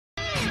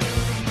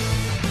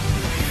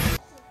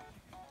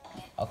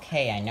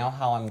Okay, I know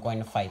how I'm going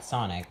to fight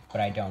Sonic,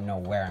 but I don't know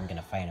where I'm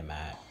gonna fight him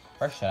at.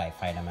 Where should I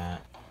fight him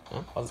at?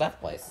 Huh? What's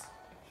that place?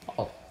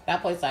 Oh,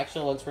 that place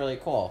actually looks really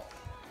cool.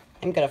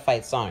 I'm gonna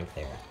fight Sonic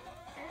there.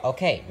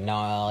 Okay, now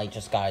all I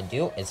just gotta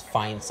do is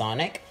find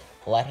Sonic,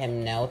 let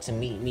him know to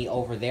meet me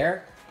over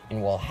there,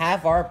 and we'll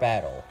have our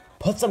battle.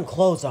 Put some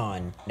clothes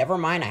on. Never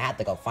mind, I had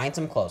to go find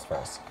some clothes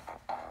first.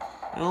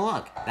 Oh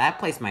look, that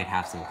place might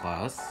have some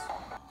clothes.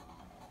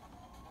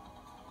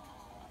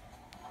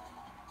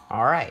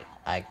 Alright,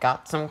 I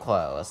got some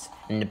clothes.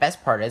 And the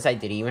best part is I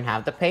didn't even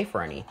have to pay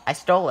for any. I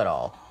stole it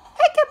all.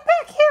 Hey, get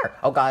back here!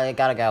 Oh god, I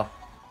gotta go.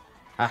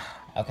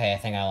 Okay, I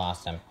think I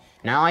lost him.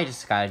 Now all I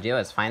just gotta do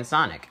is find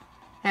Sonic.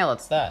 Hey,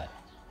 what's that?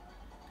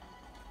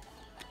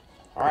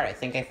 Alright, I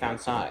think I found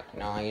Sonic.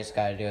 Now all I just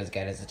gotta do is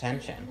get his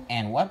attention.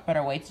 And what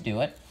better way to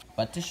do it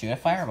but to shoot a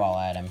fireball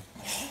at him?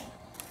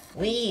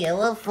 Wee, I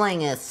love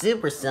flying a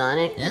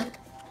supersonic. Huh?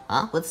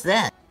 Huh? What's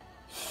that?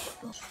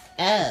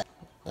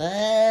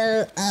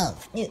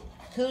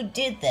 Who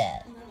did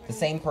that? The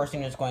same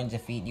person who's going to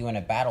defeat you in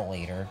a battle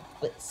later.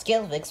 But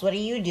Skillvix, what are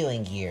you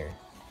doing here?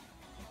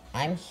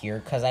 I'm here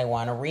because I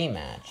want a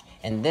rematch.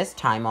 And this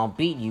time I'll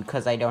beat you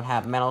because I don't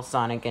have Metal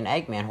Sonic and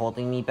Eggman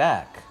holding me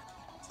back.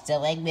 So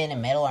Eggman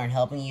and Metal aren't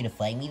helping you to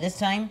fight me this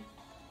time?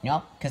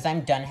 Nope, because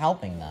I'm done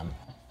helping them.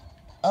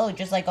 Oh,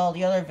 just like all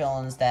the other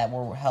villains that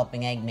were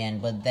helping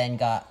Eggman, but then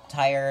got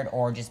tired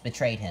or just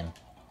betrayed him.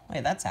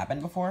 Wait, that's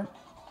happened before?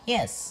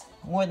 Yes,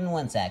 more than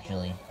once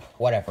actually.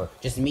 Whatever,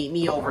 just meet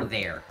me over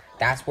there.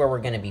 That's where we're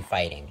gonna be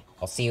fighting.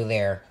 I'll see you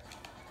there.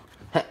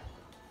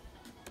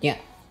 Yeah.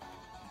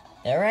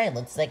 Alright,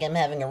 looks like I'm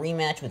having a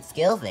rematch with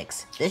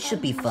Skillvix. This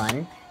should be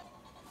fun.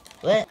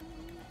 What?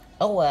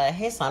 Oh,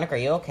 hey Sonic, are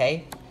you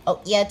okay?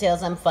 Oh, yeah,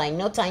 Tails, I'm fine.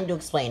 No time to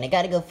explain. I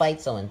gotta go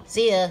fight someone.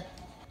 See ya!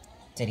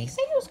 Did he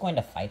say he was going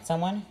to fight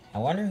someone? I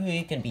wonder who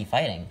he can be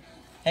fighting.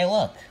 Hey,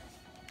 look.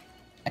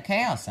 A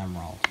Chaos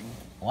Emerald.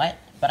 What?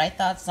 But I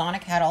thought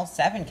Sonic had all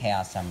 7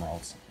 Chaos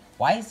Emeralds.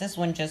 Why is this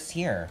one just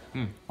here?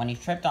 When he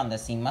tripped on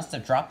this, he must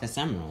have dropped this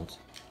emerald.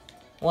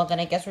 Well, then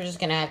I guess we're just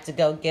gonna have to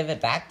go give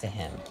it back to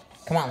him.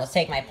 Come on, let's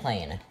take my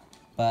plane.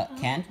 But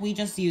can't we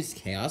just use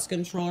Chaos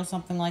Control or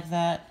something like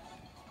that?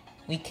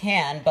 We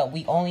can, but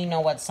we only know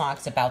what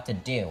Sonic's about to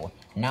do,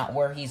 not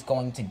where he's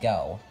going to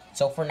go.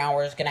 So for now,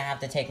 we're just gonna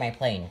have to take my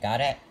plane,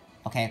 got it?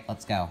 Okay,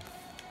 let's go.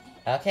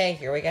 Okay,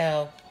 here we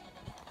go.